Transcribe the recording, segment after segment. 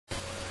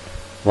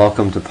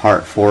Welcome to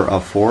part 4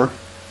 of 4.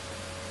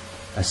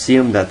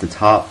 Assume that the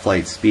top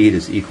flight speed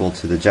is equal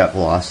to the jet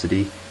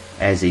velocity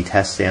as a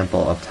test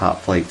sample of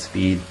top flight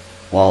speed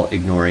while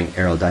ignoring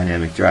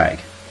aerodynamic drag.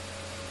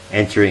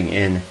 Entering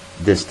in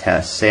this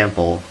test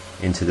sample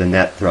into the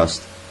net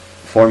thrust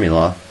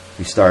formula,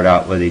 we start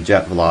out with a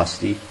jet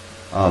velocity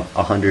of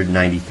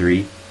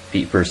 193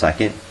 feet per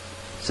second,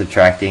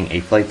 subtracting a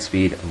flight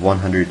speed of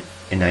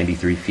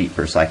 193 feet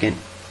per second,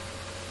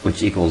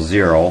 which equals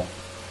 0,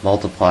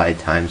 multiplied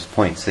times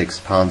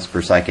 0.6 pounds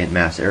per second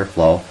mass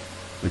airflow,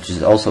 which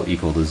is also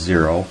equal to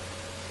 0,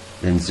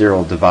 then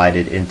 0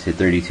 divided into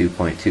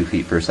 32.2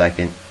 feet per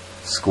second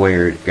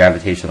squared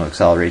gravitational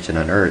acceleration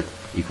on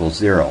Earth equals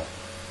 0.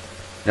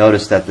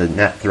 Notice that the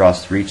net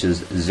thrust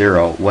reaches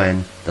 0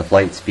 when the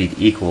flight speed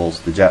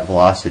equals the jet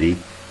velocity,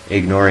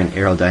 ignoring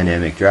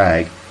aerodynamic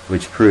drag,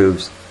 which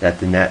proves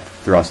that the net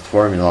thrust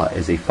formula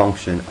is a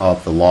function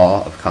of the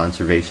law of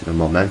conservation of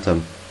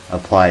momentum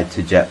applied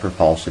to jet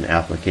propulsion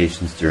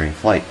applications during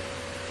flight.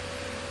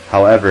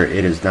 However,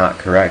 it is not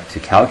correct to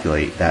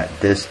calculate that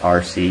this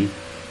RC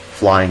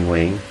flying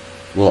wing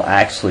will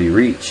actually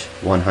reach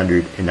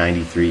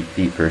 193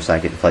 feet per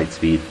second flight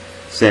speed,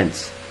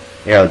 since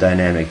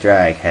aerodynamic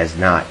drag has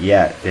not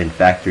yet been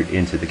factored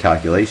into the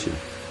calculation.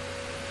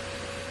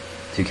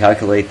 To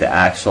calculate the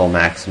actual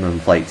maximum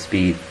flight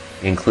speed,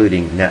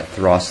 including net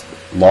thrust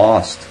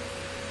lost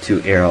to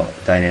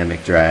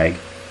aerodynamic drag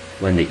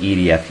when the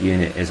EDF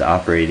unit is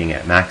operating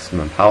at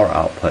maximum power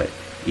output,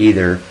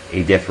 either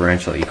a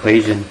differential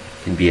equation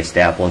can be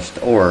established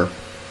or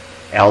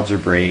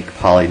algebraic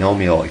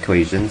polynomial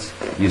equations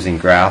using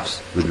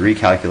graphs with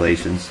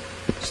recalculations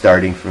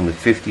starting from the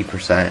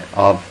 50%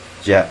 of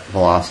jet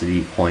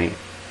velocity point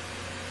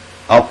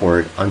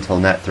upward until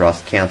net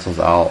thrust cancels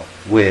out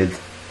with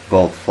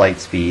both flight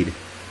speed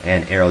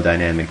and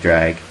aerodynamic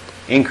drag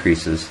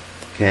increases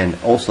can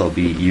also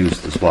be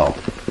used as well.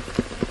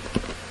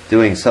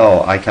 Doing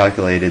so, I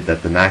calculated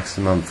that the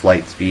maximum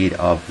flight speed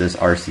of this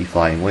RC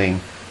flying wing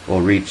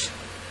will reach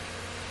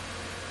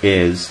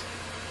is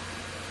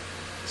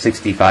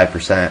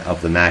 65%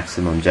 of the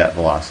maximum jet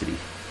velocity.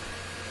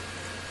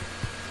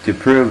 To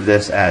prove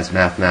this as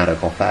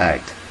mathematical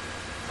fact,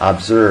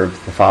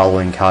 observe the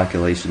following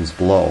calculations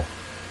below.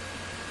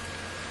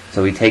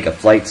 So we take a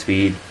flight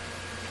speed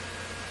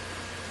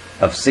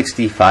of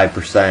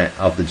 65%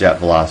 of the jet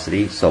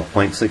velocity, so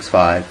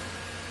 0.65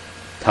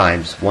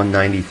 times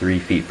 193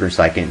 feet per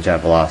second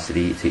jet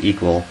velocity to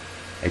equal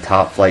a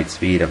top flight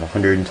speed of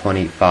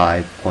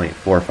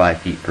 125.45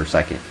 feet per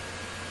second.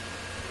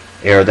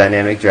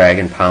 Aerodynamic drag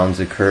in pounds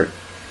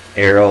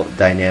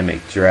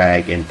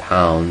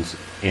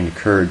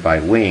incurred by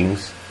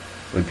wings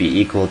would be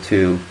equal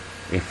to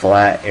a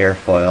flat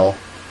airfoil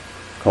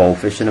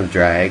coefficient of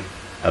drag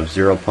of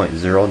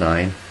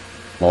 0.09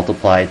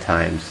 multiplied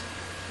times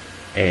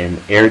an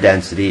air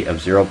density of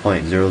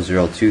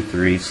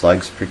 0.0023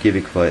 slugs per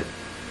cubic foot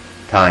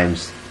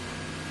times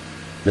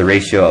the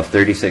ratio of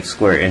 36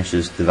 square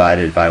inches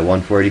divided by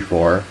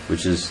 144,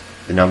 which is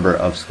the number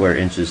of square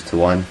inches to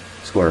 1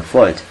 square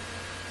foot,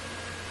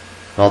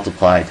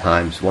 multiplied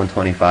times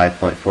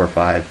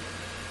 125.45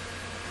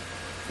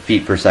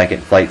 feet per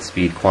second flight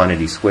speed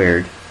quantity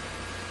squared.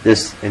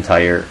 This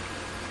entire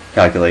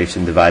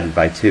calculation divided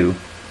by 2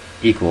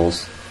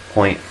 equals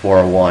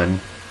 0.41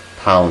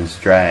 pounds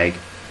drag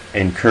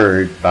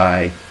incurred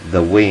by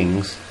the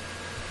wings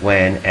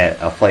when at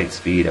a flight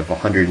speed of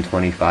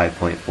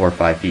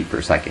 125.45 feet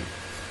per second.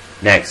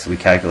 Next, we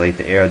calculate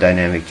the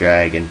aerodynamic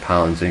drag in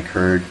pounds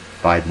incurred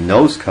by the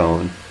nose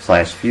cone /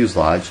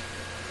 fuselage.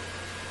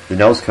 The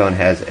nose cone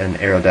has an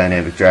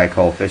aerodynamic drag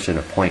coefficient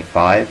of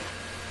 0.5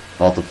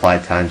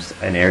 multiplied times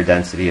an air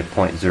density of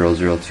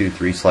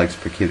 0.0023 slugs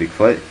per cubic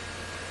foot.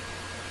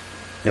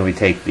 Then we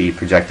take the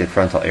projected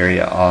frontal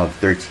area of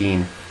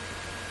 13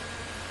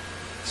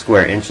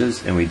 square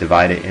inches and we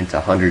divide it into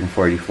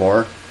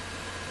 144,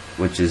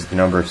 which is the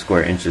number of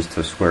square inches to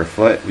a square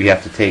foot. We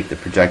have to take the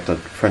projected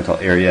frontal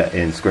area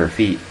in square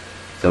feet,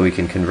 so we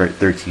can convert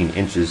 13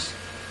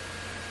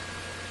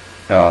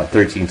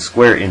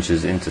 square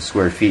inches into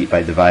square feet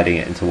by dividing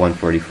it into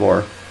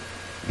 144.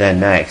 Then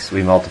next,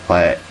 we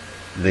multiply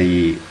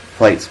the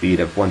flight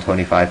speed of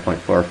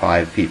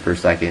 125.45 feet per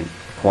second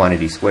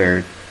quantity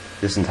squared.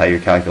 This entire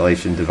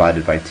calculation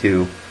divided by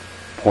 2,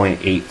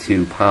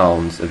 0.82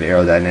 pounds of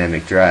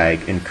aerodynamic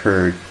drag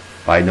incurred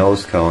by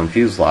nose cone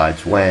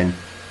fuselage when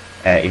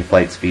at a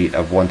flight speed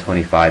of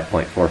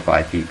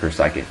 125.45 feet per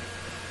second.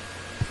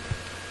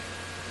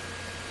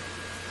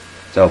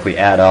 So if we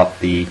add up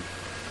the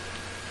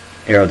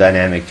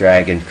aerodynamic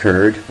drag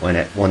incurred when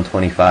at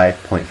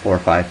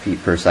 125.45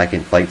 feet per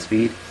second flight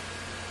speed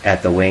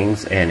at the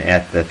wings and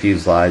at the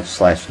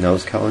fuselage /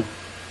 nose cone,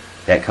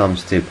 that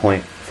comes to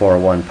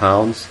 0.41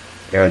 pounds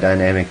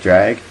aerodynamic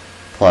drag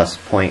plus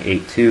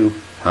 0.82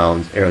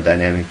 pounds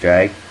aerodynamic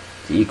drag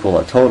to equal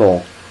a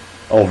total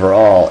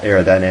overall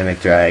aerodynamic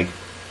drag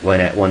when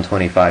at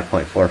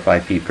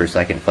 125.45 feet per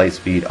second flight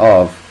speed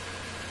of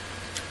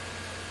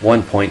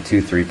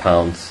 1.23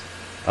 pounds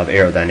of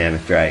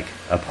aerodynamic drag,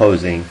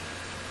 opposing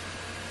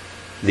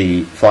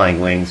the flying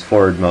wing's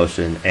forward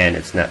motion and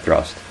its net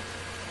thrust.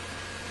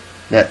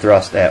 Net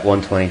thrust at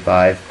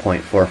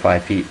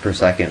 125.45 feet per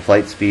second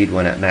flight speed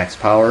when at max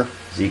power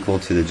is equal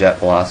to the jet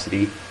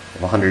velocity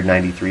of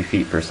 193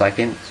 feet per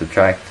second.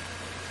 Subtract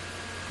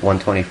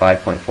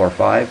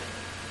 125.45,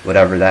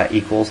 whatever that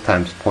equals,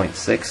 times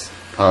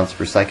 0.6 pounds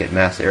per second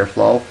mass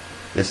airflow.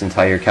 This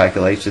entire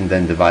calculation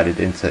then divided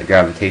into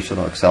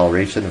gravitational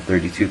acceleration of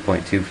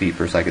 32.2 feet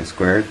per second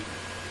squared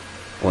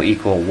will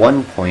equal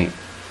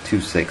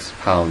 1.26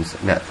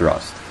 pounds net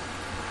thrust.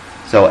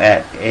 So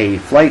at a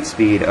flight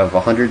speed of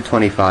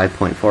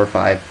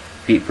 125.45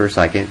 feet per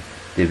second,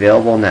 the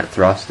available net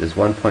thrust is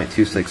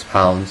 1.26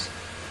 pounds,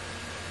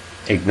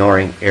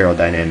 ignoring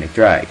aerodynamic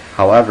drag.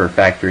 However,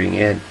 factoring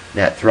in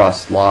net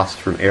thrust lost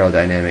from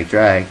aerodynamic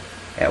drag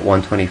at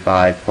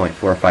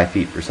 125.45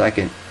 feet per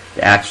second,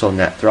 the actual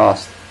net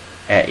thrust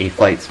at a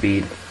flight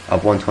speed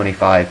of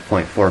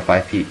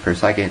 125.45 feet per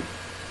second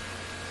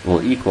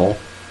will equal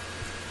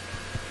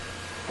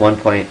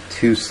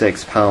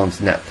 1.26 pounds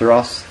net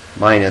thrust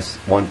minus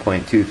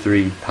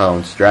 1.23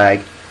 pounds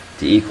drag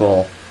to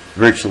equal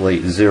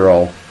virtually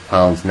 0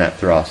 pounds net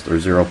thrust, or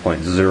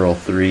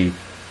 0.03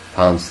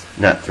 pounds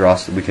net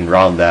thrust. We can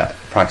round that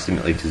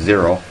approximately to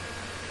 0.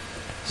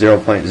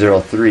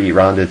 0.03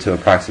 rounded to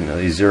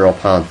approximately 0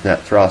 pounds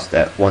net thrust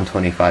at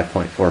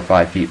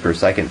 125.45 feet per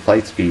second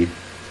flight speed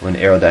when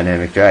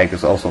aerodynamic drag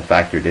is also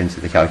factored into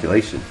the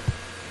calculation.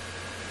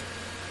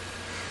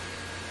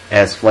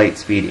 As flight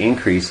speed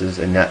increases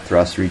and net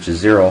thrust reaches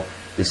 0,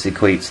 this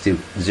equates to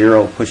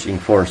 0 pushing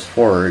force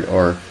forward,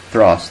 or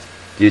thrust,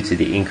 due to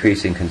the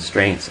increasing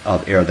constraints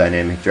of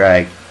aerodynamic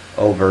drag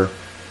over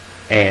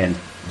and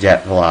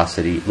jet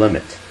velocity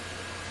limit.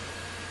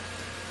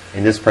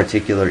 In this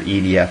particular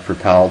EDF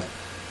propelled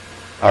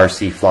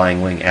RC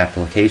flying wing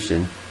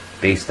application,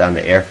 based on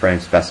the airframe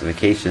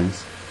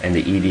specifications and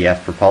the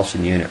EDF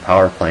propulsion unit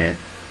power plant,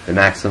 the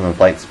maximum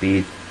flight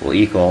speed will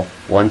equal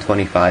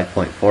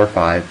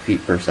 125.45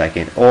 feet per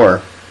second,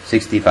 or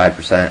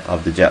 65%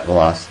 of the jet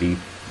velocity,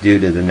 due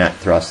to the net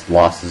thrust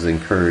losses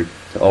incurred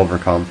to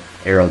overcome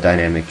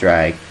aerodynamic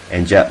drag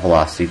and jet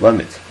velocity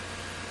limits.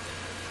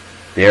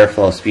 The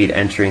airflow speed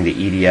entering the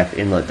EDF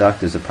inlet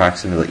duct is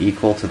approximately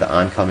equal to the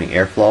oncoming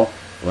airflow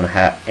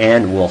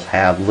and will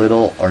have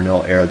little or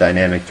no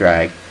aerodynamic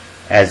drag,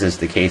 as is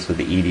the case with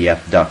the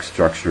EDF duct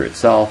structure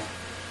itself,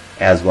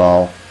 as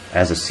well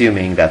as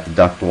assuming that the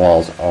duct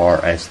walls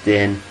are as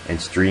thin and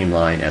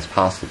streamlined as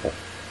possible.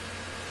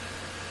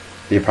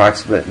 The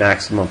approximate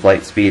maximum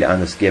flight speed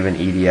on this given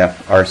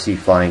EDF RC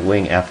flying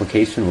wing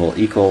application will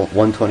equal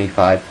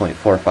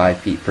 125.45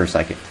 feet per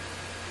second.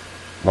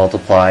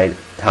 Multiplied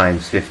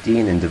times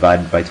 15 and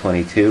divided by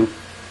 22,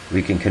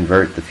 we can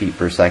convert the feet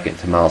per second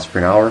to miles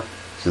per hour.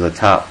 So the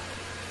top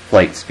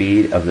flight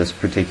speed of this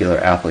particular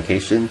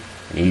application,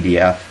 an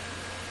EDF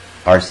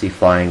RC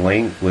flying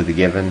wing with the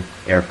given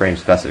airframe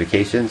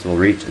specifications, will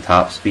reach a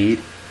top speed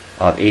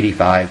of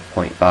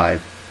 85.5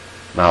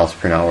 miles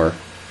per hour,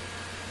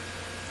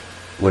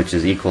 which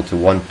is equal to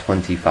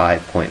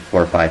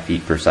 125.45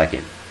 feet per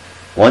second.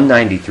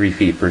 193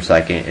 feet per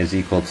second is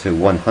equal to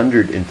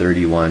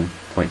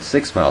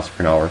 131.6 miles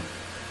per hour.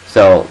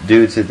 So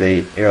due to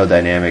the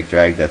aerodynamic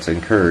drag that's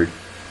incurred,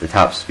 the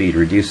top speed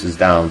reduces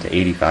down to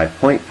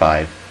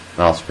 85.5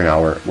 miles per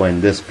hour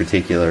when this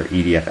particular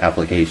EDF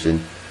application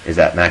is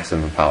at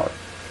maximum power.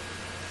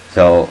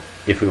 So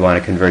if we want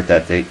to convert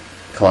that to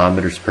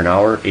kilometers per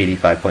hour,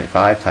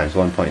 85.5 times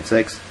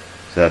 1.6,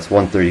 so that's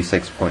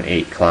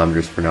 136.8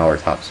 kilometers per hour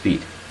top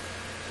speed.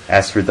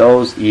 As for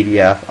those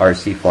EDF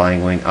RC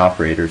flying wing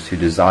operators who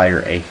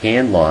desire a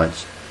hand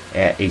launch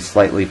at a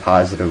slightly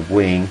positive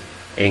wing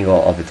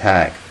angle of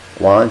attack,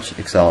 launch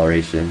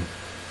acceleration,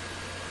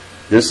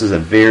 this is a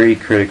very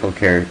critical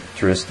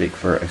characteristic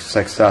for a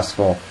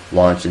successful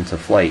launch into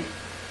flight,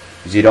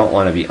 because you don't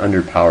want to be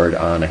underpowered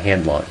on a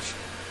hand launch.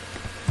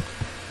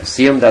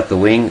 Assume that the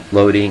wing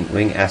loading,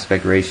 wing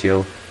aspect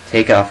ratio,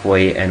 takeoff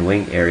weight, and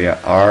wing area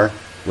are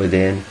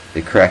within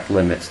the correct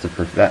limits to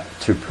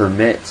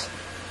permit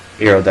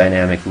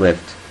aerodynamic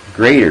lift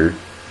greater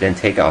than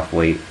takeoff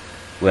weight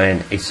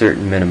when a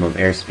certain minimum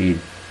airspeed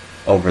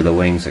over the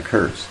wings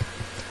occurs.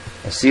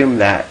 Assume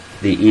that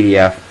the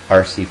EDF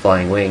RC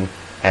flying wing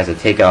has a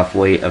takeoff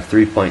weight of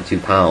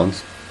 3.2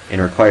 pounds and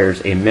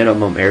requires a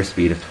minimum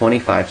airspeed of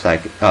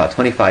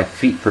 25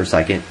 feet per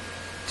second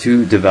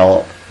to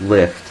develop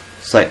lift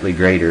slightly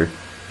greater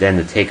than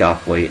the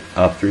takeoff weight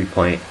of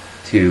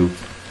 3.2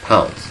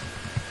 pounds.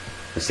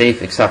 The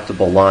safe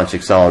acceptable launch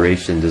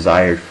acceleration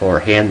desired for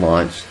hand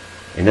launch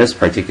in this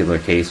particular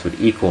case would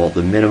equal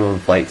the minimum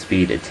flight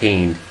speed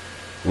attained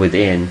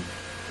within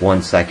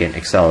 1 second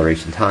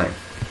acceleration time.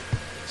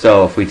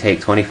 So if we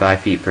take 25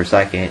 feet per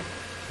second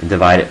and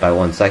divide it by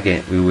 1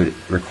 second, we would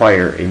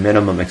require a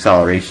minimum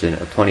acceleration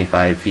of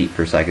 25 feet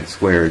per second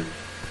squared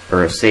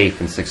for a safe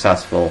and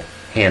successful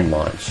hand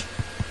launch.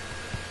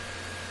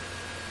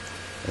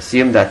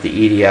 Assume that the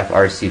EDF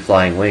RC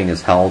flying wing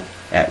is held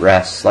at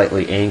rest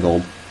slightly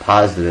angled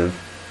positive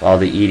while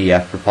the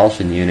EDF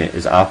propulsion unit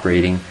is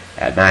operating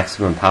at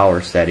maximum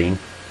power setting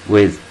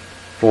with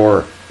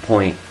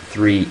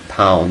 4.3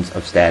 pounds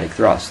of static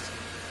thrust.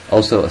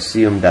 Also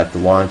assume that the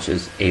launch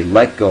is a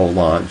let-go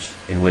launch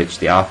in which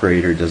the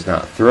operator does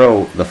not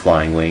throw the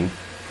flying wing,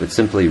 but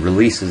simply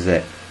releases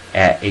it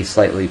at a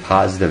slightly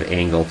positive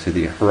angle to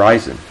the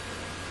horizon.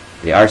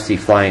 The RC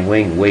flying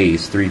wing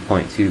weighs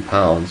 3.2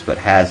 pounds but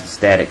has a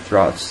static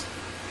thrust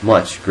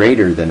much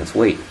greater than its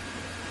weight.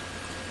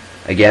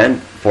 Again,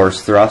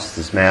 force thrust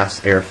is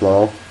mass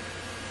airflow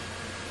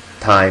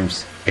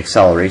times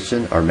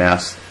acceleration, or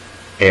mass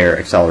air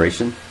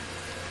acceleration.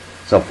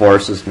 So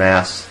force is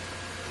mass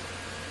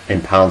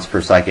in pounds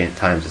per second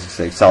times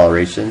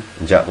acceleration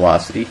in jet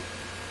velocity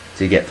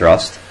to get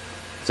thrust.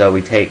 So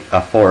we take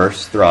a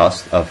force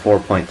thrust of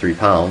 4.3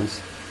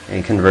 pounds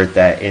and convert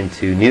that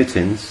into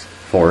newtons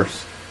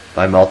force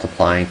by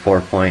multiplying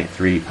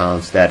 4.3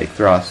 pounds static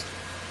thrust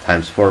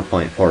times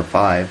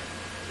 4.45,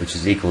 which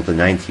is equal to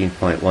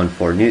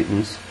 19.14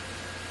 newtons.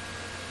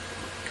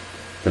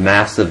 The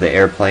mass of the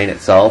airplane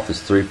itself is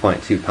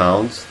 3.2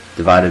 pounds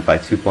divided by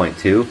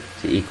 2.2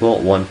 to equal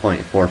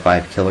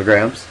 1.45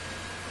 kilograms.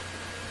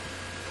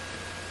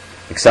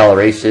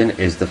 Acceleration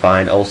is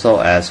defined also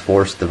as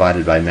force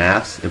divided by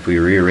mass. If we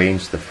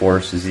rearrange the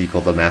force is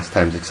equal to mass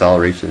times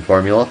acceleration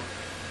formula.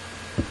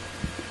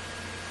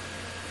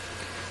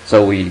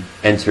 So we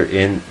enter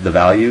in the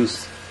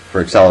values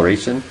for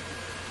acceleration.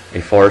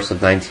 A force of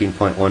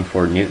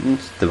 19.14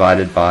 newtons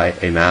divided by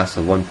a mass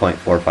of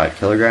 1.45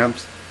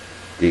 kilograms.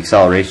 The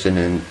acceleration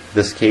in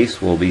this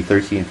case will be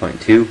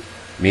 13.2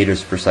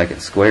 meters per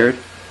second squared.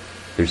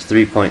 There's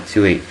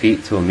 3.28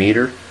 feet to a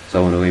meter,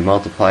 so when we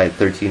multiply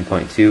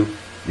 13.2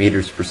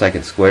 meters per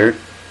second squared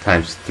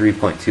times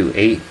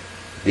 3.28,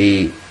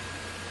 the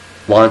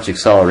launch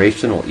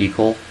acceleration will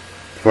equal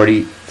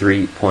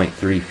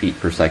 43.3 feet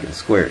per second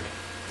squared.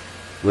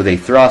 With a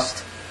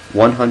thrust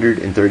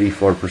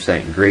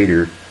 134%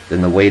 greater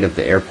than the weight of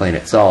the airplane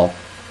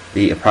itself,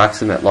 the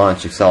approximate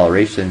launch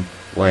acceleration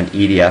when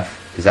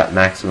EDF is at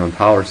maximum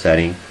power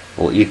setting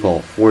will equal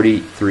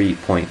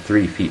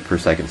 43.3 feet per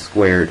second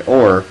squared,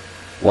 or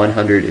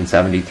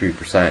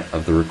 173%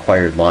 of the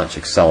required launch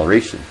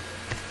acceleration.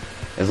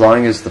 As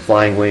long as the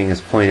flying wing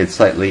is pointed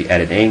slightly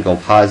at an angle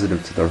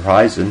positive to the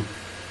horizon,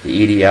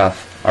 the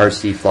EDF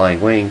RC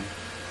flying wing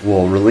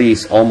will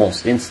release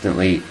almost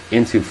instantly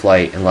into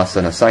flight in less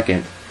than a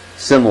second,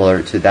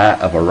 similar to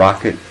that of a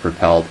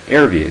rocket-propelled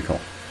air vehicle.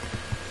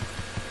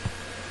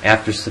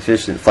 After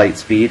sufficient flight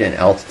speed and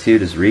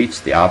altitude is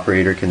reached, the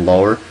operator can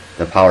lower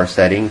the power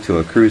setting to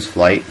a cruise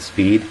flight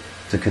speed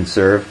to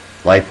conserve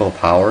LiPo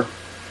power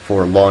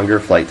for longer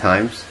flight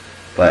times,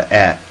 but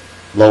at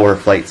lower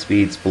flight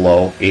speeds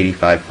below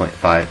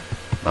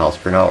 85.5 miles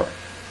per hour.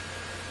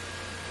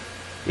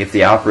 If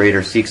the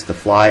operator seeks to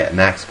fly at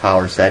max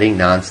power setting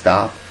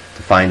non-stop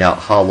to find out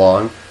how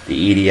long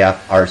the EDF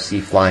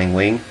RC flying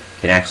wing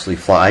can actually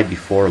fly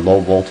before low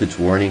voltage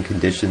warning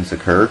conditions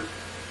occur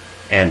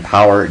and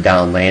power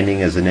down landing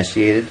is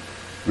initiated,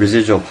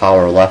 residual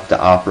power left to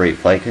operate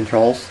flight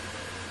controls,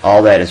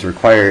 all that is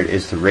required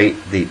is to rate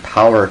the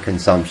power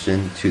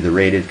consumption to the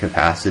rated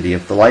capacity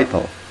of the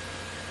LiPo.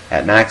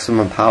 At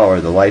maximum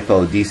power, the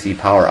LiPo DC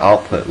power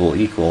output will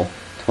equal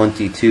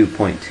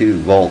 22.2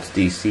 volts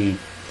DC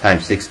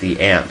times 60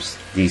 amps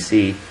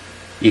DC,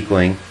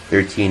 equaling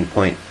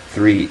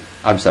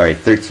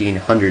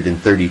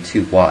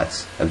 1332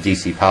 watts of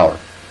DC power.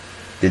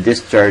 The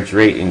discharge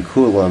rate in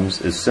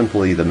coulombs is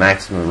simply the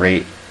maximum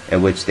rate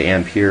at which the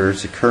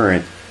amperes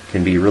current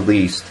can be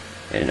released,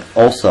 and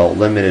also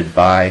limited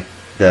by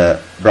the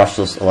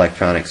brushless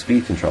electronic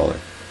speed controller.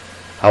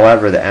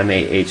 However, the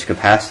MAH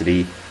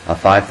capacity of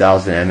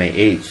 5000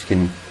 MAH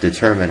can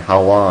determine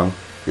how long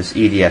this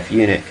EDF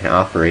unit can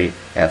operate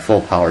at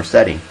full power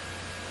setting.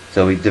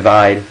 So we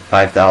divide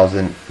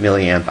 5000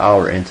 milliamp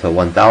hour into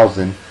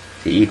 1000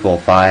 to equal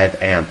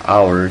 5 amp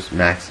hours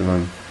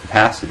maximum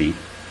capacity.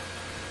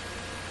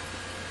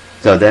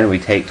 So then we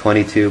take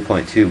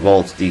 22.2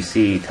 volts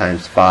DC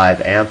times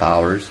 5 amp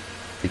hours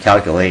to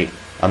calculate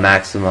a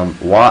maximum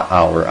watt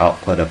hour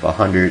output of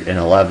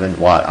 111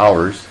 watt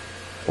hours,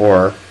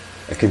 or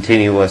a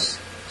continuous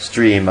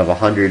stream of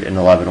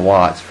 111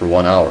 watts for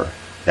 1 hour.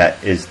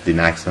 That is the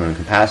maximum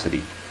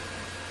capacity.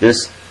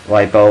 This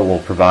LiPo will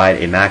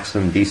provide a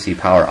maximum DC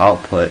power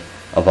output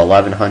of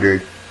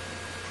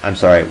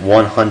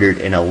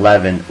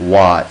 111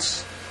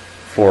 watts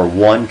for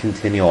 1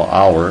 continual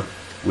hour,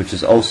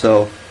 which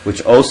also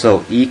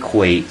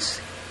equates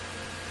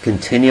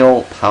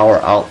continual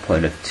power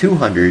output of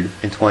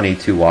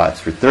 222 watts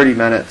for 30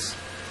 minutes,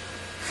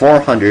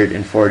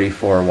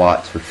 444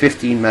 watts for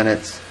 15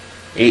 minutes,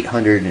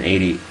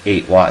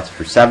 888 watts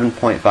for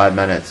 7.5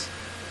 minutes,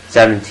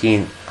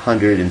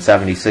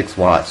 1776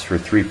 watts for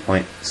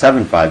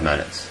 3.75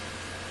 minutes.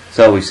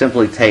 So we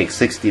simply take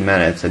 60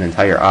 minutes, an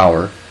entire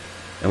hour,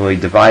 and we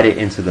divide it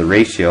into the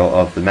ratio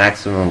of the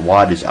maximum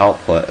wattage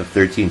output of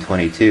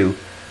 1322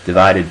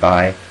 divided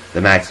by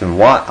the maximum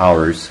watt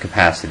hours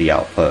capacity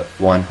output,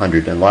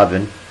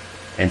 111.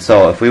 And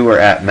so if we were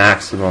at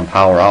maximum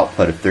power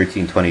output of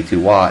 1322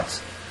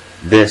 watts,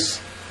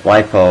 this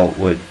LiPo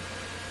would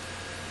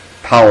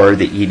power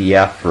the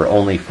EDF for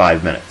only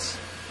 5 minutes,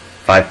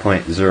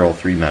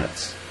 5.03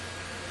 minutes.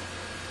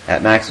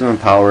 At maximum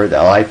power, the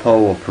LiPo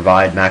will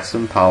provide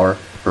maximum power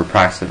for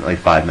approximately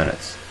 5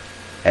 minutes.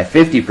 At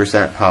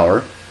 50%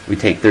 power, we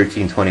take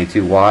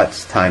 1322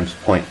 watts times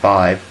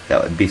 0.5,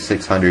 that would be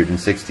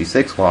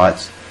 666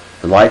 watts.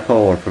 The LiPo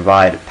will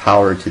provide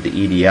power to the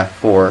EDF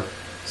for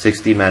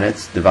 60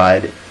 minutes,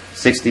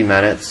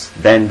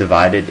 then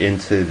divided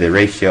into the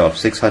ratio of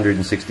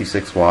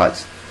 666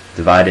 watts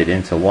divided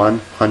into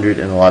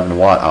 111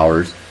 watt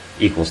hours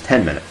equals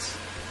 10 minutes.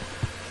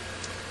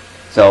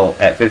 So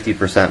at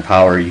 50%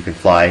 power, you could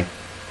fly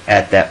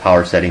at that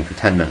power setting for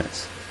 10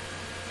 minutes.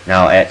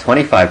 Now at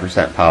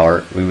 25%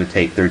 power, we would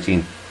take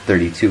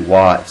 1332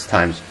 watts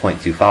times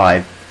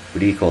 0.25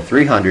 would equal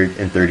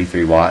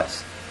 333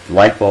 watts. The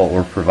LiPo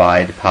will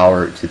provide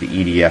power to the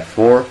EDF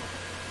for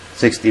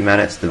 60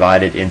 minutes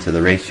divided into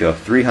the ratio of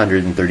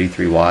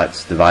 333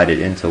 watts divided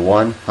into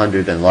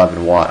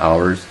 111 watt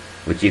hours,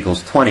 which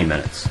equals 20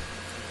 minutes.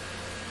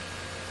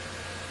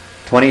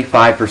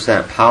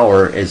 25%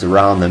 power is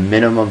around the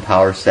minimum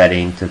power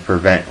setting to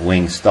prevent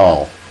wing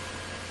stall.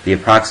 The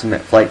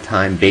approximate flight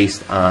time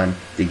based on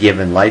the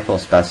given LiPo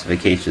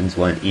specifications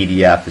when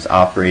EDF is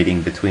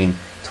operating between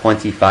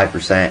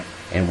 25%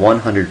 and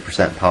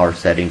 100% power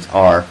settings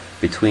are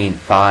between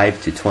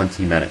 5 to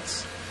 20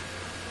 minutes.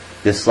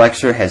 This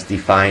lecture has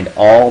defined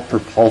all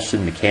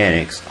propulsion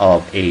mechanics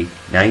of a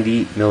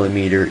 90mm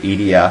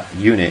EDF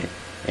unit,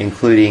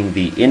 including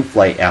the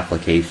in-flight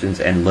applications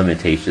and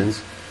limitations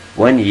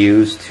when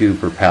used to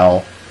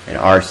propel an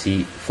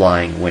RC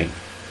flying wing.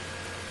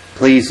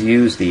 Please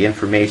use the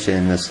information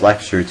in this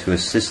lecture to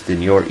assist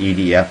in your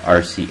EDF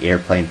RC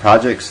airplane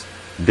projects,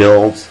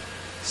 builds,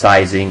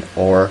 sizing,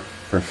 or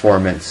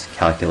performance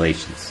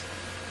calculations.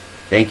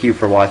 Thank you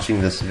for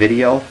watching this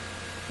video.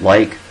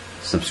 Like,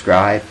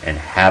 subscribe, and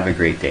have a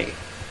great day.